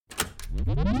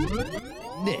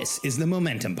This is the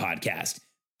Momentum Podcast.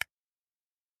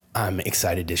 I'm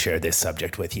excited to share this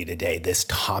subject with you today, this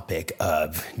topic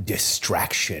of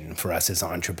distraction for us as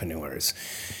entrepreneurs.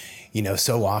 You know,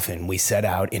 so often we set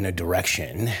out in a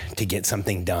direction to get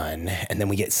something done and then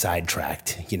we get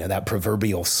sidetracked. You know, that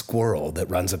proverbial squirrel that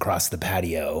runs across the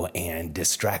patio and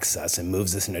distracts us and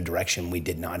moves us in a direction we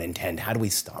did not intend. How do we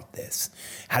stop this?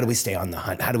 How do we stay on the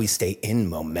hunt? How do we stay in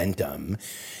momentum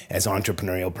as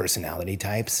entrepreneurial personality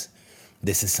types?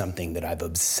 This is something that I've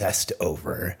obsessed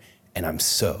over and I'm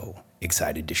so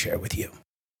excited to share with you.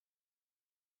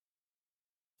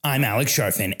 I'm Alex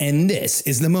Sharfin, and this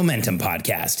is the Momentum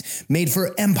Podcast, made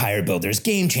for empire builders,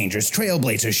 game changers,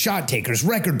 trailblazers, shot takers,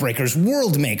 record breakers,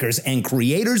 world makers, and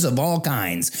creators of all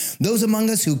kinds. Those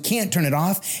among us who can't turn it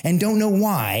off and don't know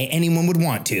why anyone would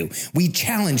want to. We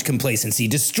challenge complacency,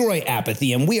 destroy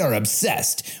apathy, and we are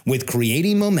obsessed with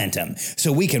creating momentum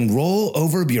so we can roll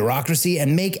over bureaucracy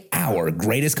and make our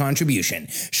greatest contribution.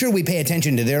 Sure, we pay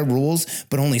attention to their rules,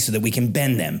 but only so that we can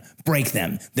bend them, break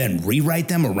them, then rewrite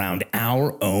them around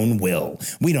our own will.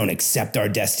 We don't accept our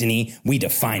destiny, we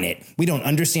define it. We don't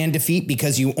understand defeat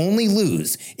because you only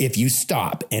lose if you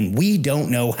stop, and we don't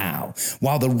know how.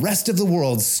 While the rest of the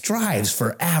world strives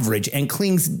for average and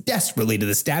clings desperately to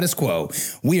the status quo,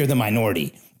 we are the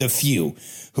minority, the few,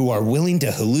 who are willing to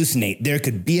hallucinate there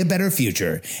could be a better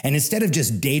future. And instead of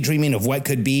just daydreaming of what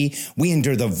could be, we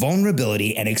endure the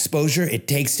vulnerability and exposure it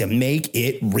takes to make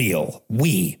it real.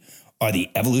 We are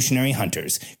the evolutionary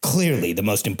hunters, clearly the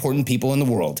most important people in the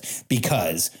world,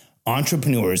 because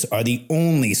entrepreneurs are the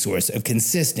only source of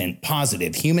consistent,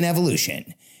 positive human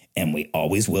evolution, and we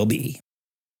always will be.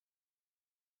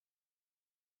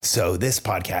 So this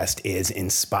podcast is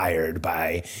inspired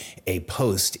by a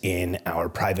post in our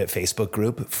private Facebook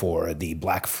group for the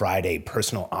Black Friday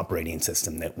personal operating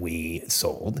system that we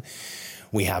sold.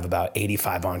 We have about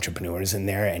 85 entrepreneurs in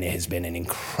there, and it has been an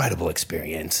incredible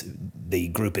experience. The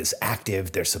group is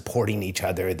active, they're supporting each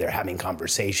other, they're having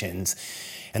conversations,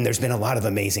 and there's been a lot of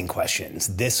amazing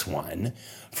questions. This one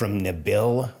from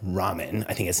Nabil Rahman,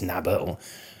 I think it's Nabil.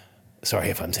 Sorry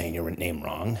if I'm saying your name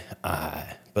wrong,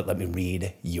 but let me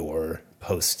read your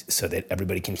post so that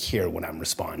everybody can hear what I'm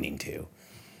responding to.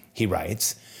 He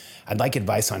writes, I'd like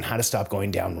advice on how to stop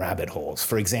going down rabbit holes.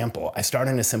 For example, I start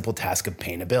on a simple task of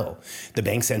paying a bill. The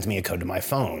bank sends me a code to my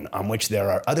phone on which there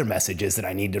are other messages that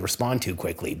I need to respond to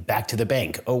quickly. Back to the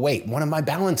bank. Oh wait, one of my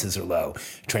balances are low.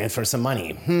 Transfer some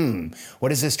money.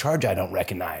 What is this charge I don't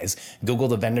recognize? Google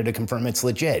the vendor to confirm it's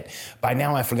legit. By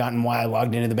now I've forgotten why I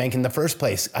logged into the bank in the first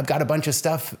place. I've got a bunch of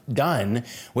stuff done,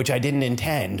 which I didn't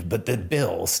intend, but the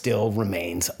bill still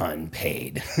remains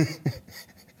unpaid.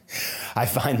 I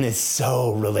find this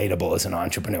so relatable as an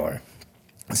entrepreneur.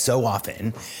 So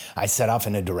often I set off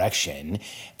in a direction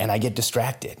and I get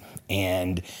distracted,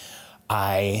 and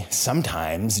I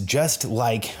sometimes, just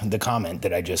like the comment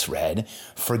that I just read,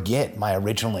 forget my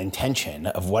original intention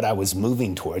of what I was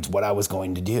moving towards, what I was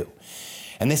going to do.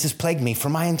 And this has plagued me for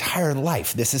my entire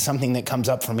life. This is something that comes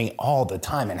up for me all the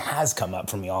time and has come up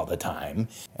for me all the time.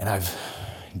 And I've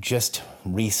just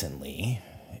recently,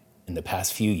 in the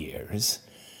past few years,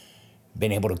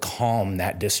 been able to calm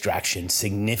that distraction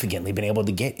significantly, been able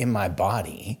to get in my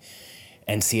body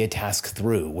and see a task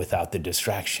through without the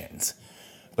distractions.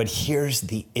 But here's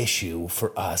the issue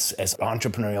for us as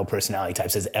entrepreneurial personality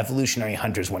types, as evolutionary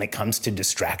hunters, when it comes to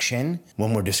distraction.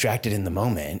 When we're distracted in the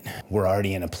moment, we're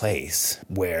already in a place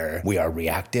where we are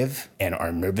reactive and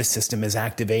our nervous system is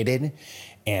activated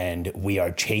and we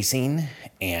are chasing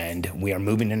and we are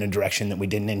moving in a direction that we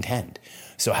didn't intend.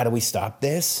 So how do we stop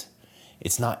this?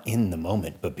 It's not in the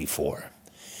moment, but before.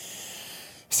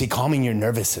 See, calming your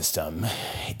nervous system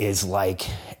is like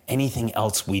anything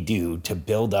else we do to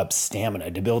build up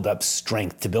stamina, to build up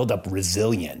strength, to build up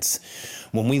resilience.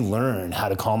 When we learn how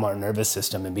to calm our nervous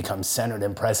system and become centered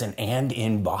and present and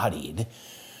embodied,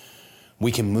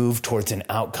 we can move towards an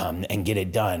outcome and get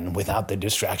it done without the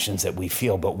distractions that we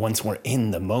feel. But once we're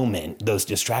in the moment, those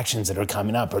distractions that are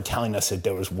coming up are telling us that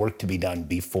there was work to be done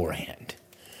beforehand.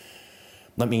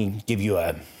 Let me give you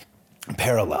a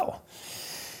parallel.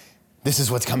 This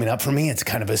is what's coming up for me. It's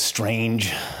kind of a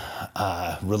strange,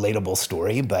 relatable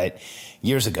story, but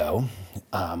years ago,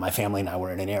 my family and I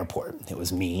were in an airport. It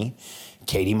was me,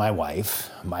 Katie, my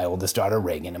wife, my oldest daughter,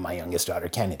 Reagan, and my youngest daughter,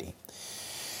 Kennedy.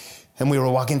 And we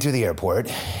were walking through the airport,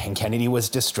 and Kennedy was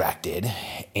distracted,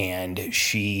 and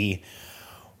she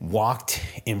walked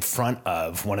in front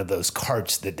of one of those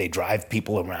carts that they drive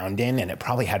people around in, and it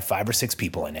probably had 5 or 6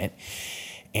 people in it.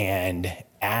 And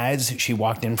as she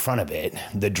walked in front of it,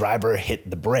 the driver hit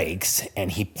the brakes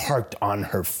and he parked on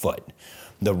her foot.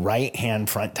 The right-hand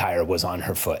front tire was on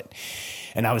her foot.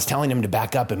 And I was telling him to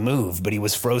back up and move, but he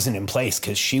was frozen in place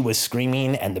because she was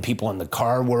screaming and the people in the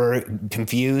car were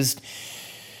confused.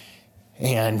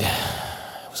 And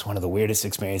it was one of the weirdest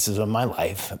experiences of my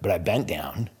life, but I bent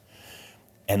down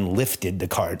and lifted the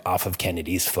cart off of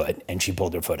Kennedy's foot, and she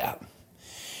pulled her foot out.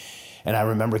 And I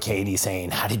remember Katie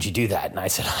saying, "How did you do that?" And I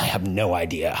said, "I have no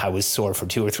idea. I was sore for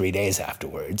 2 or 3 days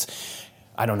afterwards.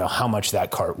 I don't know how much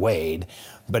that cart weighed,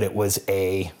 but it was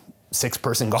a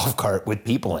 6-person golf cart with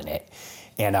people in it.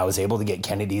 And I was able to get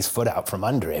Kennedy's foot out from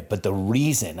under it. But the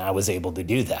reason I was able to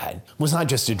do that was not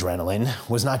just adrenaline,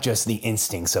 was not just the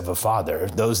instincts of a father.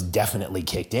 Those definitely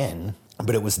kicked in,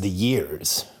 but it was the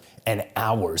years and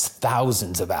hours,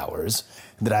 thousands of hours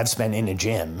that I've spent in a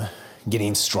gym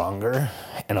getting stronger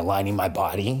and aligning my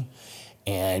body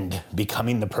and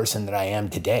becoming the person that I am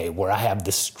today, where I have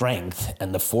the strength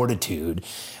and the fortitude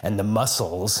and the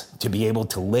muscles to be able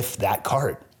to lift that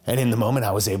cart. And in the moment,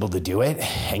 I was able to do it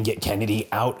and get Kennedy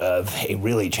out of a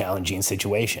really challenging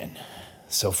situation.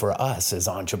 So for us as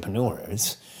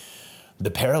entrepreneurs,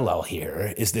 the parallel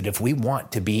here is that if we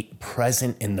want to be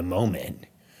present in the moment,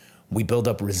 we build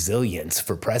up resilience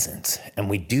for presence. And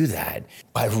we do that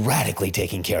by radically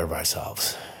taking care of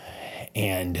ourselves.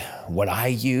 And what I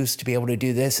use to be able to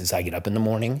do this is I get up in the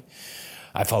morning.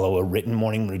 I follow a written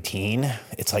morning routine.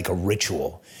 It's like a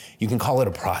ritual. You can call it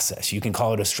a process. You can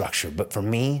call it a structure. But for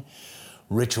me,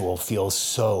 ritual feels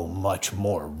so much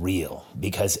more real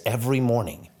because every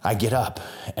morning I get up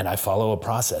and I follow a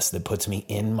process that puts me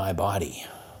in my body.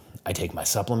 I take my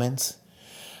supplements.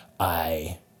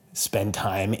 I spend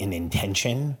time in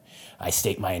intention. I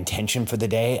state my intention for the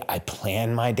day. I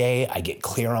plan my day. I get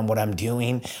clear on what I'm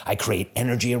doing. I create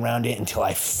energy around it until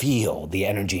I feel the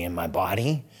energy in my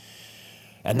body.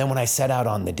 And then when I set out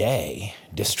on the day,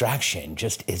 distraction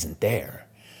just isn't there.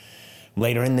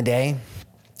 Later in the day,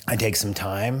 I take some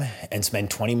time and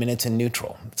spend 20 minutes in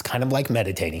neutral. It's kind of like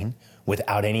meditating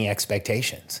without any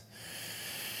expectations.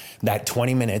 That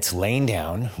 20 minutes laying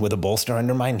down with a bolster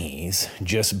under my knees,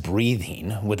 just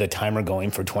breathing with a timer going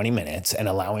for 20 minutes and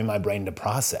allowing my brain to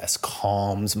process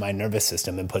calms my nervous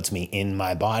system and puts me in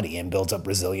my body and builds up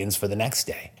resilience for the next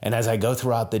day. And as I go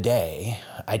throughout the day,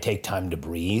 I take time to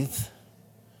breathe.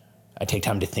 I take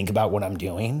time to think about what I'm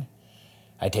doing.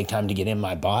 I take time to get in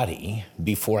my body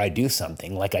before I do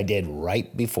something, like I did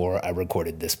right before I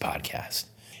recorded this podcast.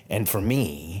 And for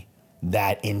me,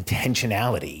 that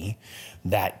intentionality,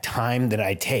 that time that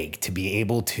I take to be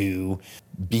able to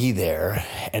be there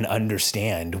and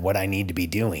understand what I need to be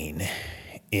doing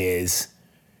is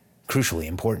crucially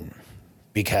important.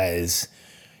 Because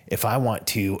if I want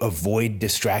to avoid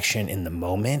distraction in the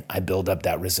moment, I build up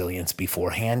that resilience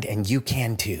beforehand, and you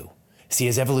can too. See,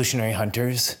 as evolutionary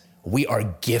hunters, we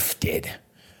are gifted.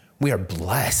 We are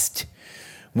blessed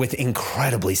with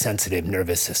incredibly sensitive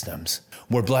nervous systems.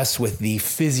 We're blessed with the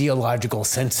physiological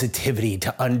sensitivity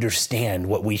to understand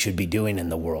what we should be doing in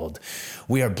the world.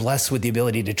 We are blessed with the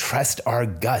ability to trust our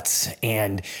guts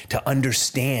and to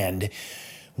understand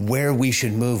where we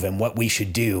should move and what we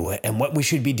should do and what we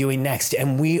should be doing next.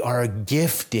 And we are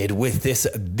gifted with this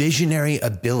visionary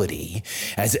ability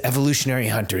as evolutionary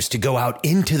hunters to go out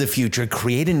into the future,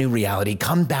 create a new reality,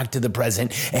 come back to the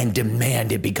present, and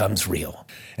demand it becomes real.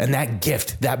 And that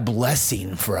gift, that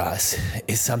blessing for us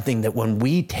is something that when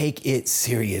we take it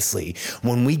seriously,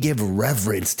 when we give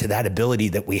reverence to that ability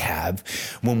that we have,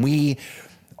 when we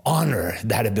honor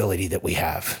that ability that we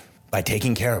have by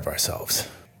taking care of ourselves,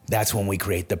 that's when we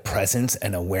create the presence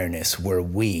and awareness where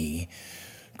we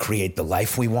create the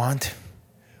life we want,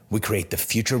 we create the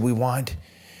future we want,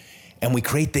 and we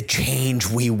create the change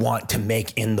we want to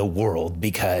make in the world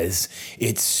because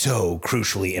it's so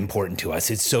crucially important to us.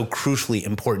 It's so crucially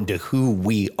important to who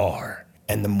we are.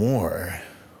 And the more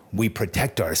we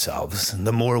protect ourselves,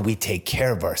 the more we take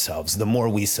care of ourselves, the more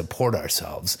we support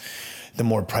ourselves, the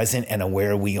more present and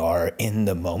aware we are in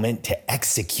the moment to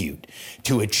execute,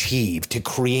 to achieve, to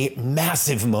create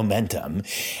massive momentum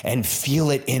and feel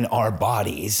it in our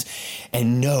bodies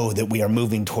and know that we are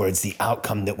moving towards the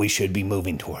outcome that we should be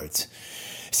moving towards.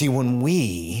 See, when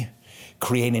we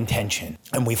create intention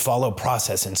and we follow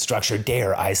process and structure,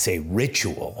 dare I say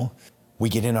ritual, we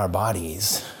get in our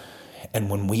bodies. And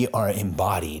when we are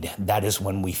embodied, that is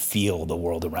when we feel the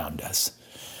world around us.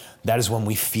 That is when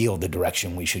we feel the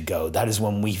direction we should go. That is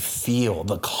when we feel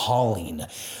the calling,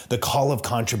 the call of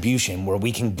contribution where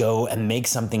we can go and make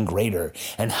something greater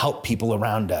and help people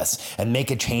around us and make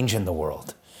a change in the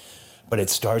world. But it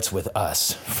starts with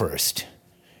us first,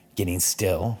 getting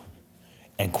still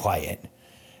and quiet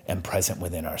and present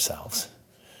within ourselves.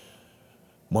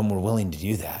 When we're willing to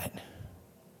do that,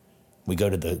 we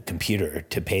go to the computer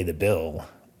to pay the bill,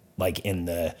 like in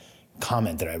the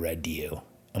comment that I read to you,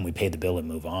 and we pay the bill and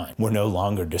move on. We're no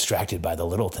longer distracted by the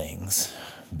little things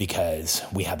because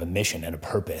we have a mission and a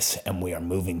purpose, and we are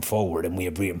moving forward, and we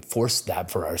have reinforced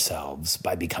that for ourselves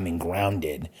by becoming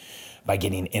grounded, by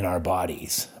getting in our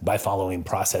bodies, by following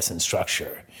process and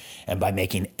structure, and by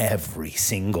making every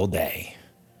single day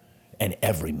and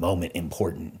every moment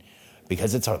important,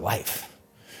 because it's our life.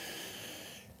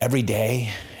 Every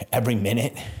day, every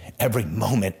minute, every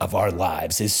moment of our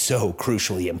lives is so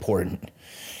crucially important.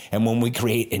 And when we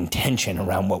create intention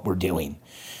around what we're doing,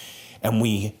 and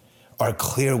we are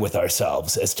clear with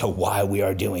ourselves as to why we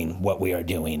are doing what we are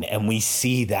doing, and we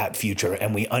see that future,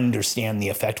 and we understand the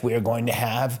effect we are going to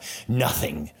have,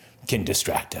 nothing can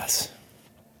distract us.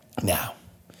 Now,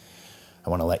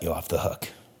 I want to let you off the hook.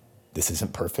 This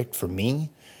isn't perfect for me,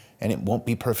 and it won't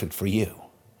be perfect for you.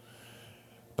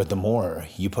 But the more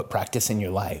you put practice in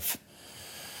your life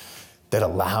that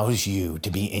allows you to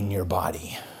be in your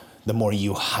body, the more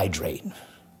you hydrate,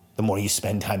 the more you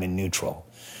spend time in neutral,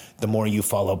 the more you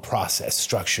follow process,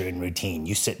 structure, and routine.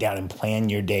 You sit down and plan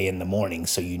your day in the morning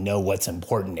so you know what's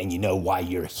important and you know why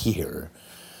you're here,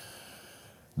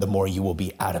 the more you will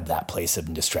be out of that place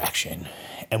of distraction.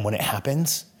 And when it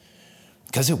happens,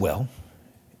 because it will,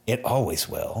 it always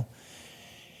will,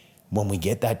 when we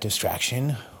get that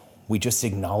distraction, we just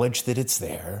acknowledge that it's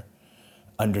there,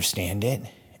 understand it,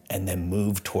 and then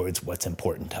move towards what's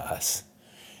important to us.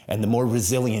 And the more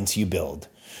resilience you build,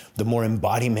 the more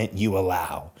embodiment you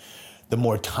allow, the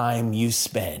more time you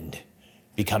spend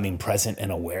becoming present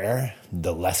and aware,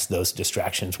 the less those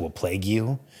distractions will plague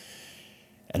you,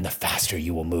 and the faster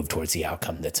you will move towards the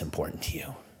outcome that's important to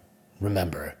you.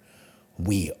 Remember,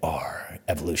 we are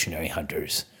evolutionary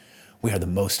hunters. We are the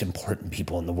most important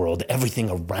people in the world.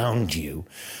 Everything around you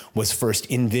was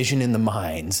first envisioned in the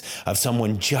minds of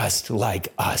someone just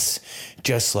like us,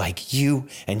 just like you,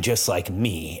 and just like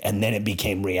me, and then it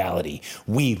became reality.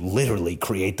 We literally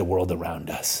create the world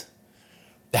around us.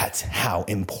 That's how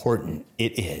important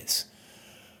it is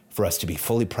for us to be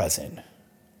fully present,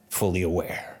 fully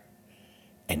aware,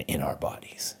 and in our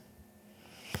bodies.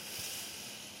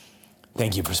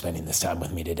 Thank you for spending this time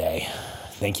with me today.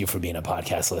 Thank you for being a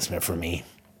podcast listener for me.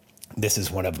 This is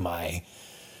one of my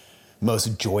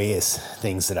most joyous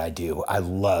things that I do. I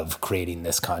love creating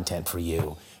this content for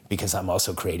you because I'm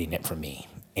also creating it for me.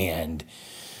 And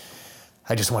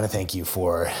I just want to thank you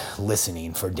for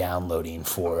listening, for downloading,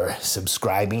 for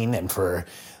subscribing, and for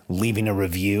leaving a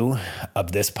review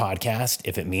of this podcast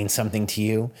if it means something to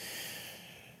you,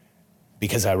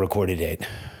 because I recorded it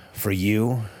for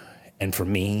you and for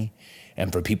me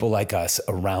and for people like us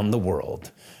around the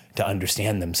world to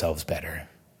understand themselves better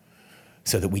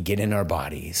so that we get in our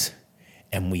bodies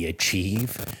and we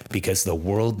achieve, because the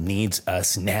world needs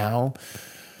us now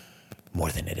more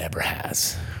than it ever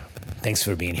has. Thanks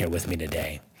for being here with me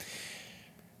today.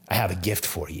 I have a gift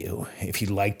for you. If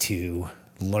you'd like to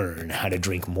learn how to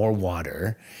drink more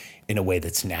water in a way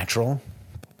that's natural,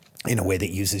 in a way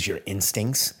that uses your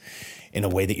instincts, in a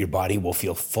way that your body will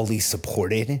feel fully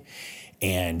supported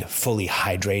and fully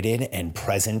hydrated and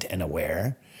present and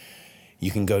aware, you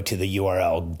can go to the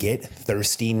URL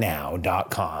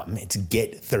getthirstynow.com. It's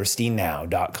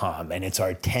getthirstynow.com, and it's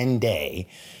our 10-day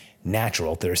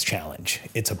natural thirst challenge.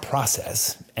 It's a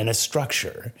process and a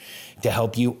structure to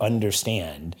help you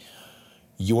understand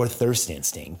your thirst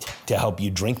instinct, to help you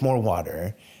drink more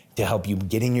water, to help you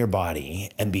get in your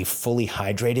body and be fully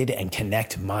hydrated and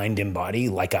connect mind and body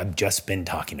like I've just been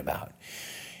talking about.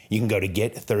 You can go to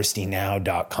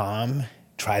getthirstynow.com,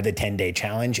 try the 10-day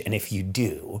challenge, and if you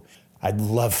do, I'd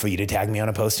love for you to tag me on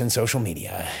a post on social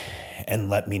media and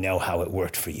let me know how it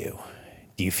worked for you.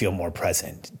 Do you feel more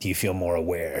present? Do you feel more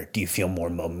aware? Do you feel more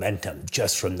momentum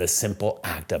just from the simple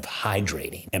act of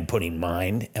hydrating and putting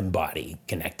mind and body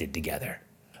connected together?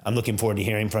 I'm looking forward to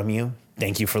hearing from you.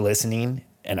 Thank you for listening,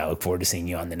 and I look forward to seeing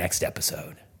you on the next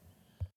episode.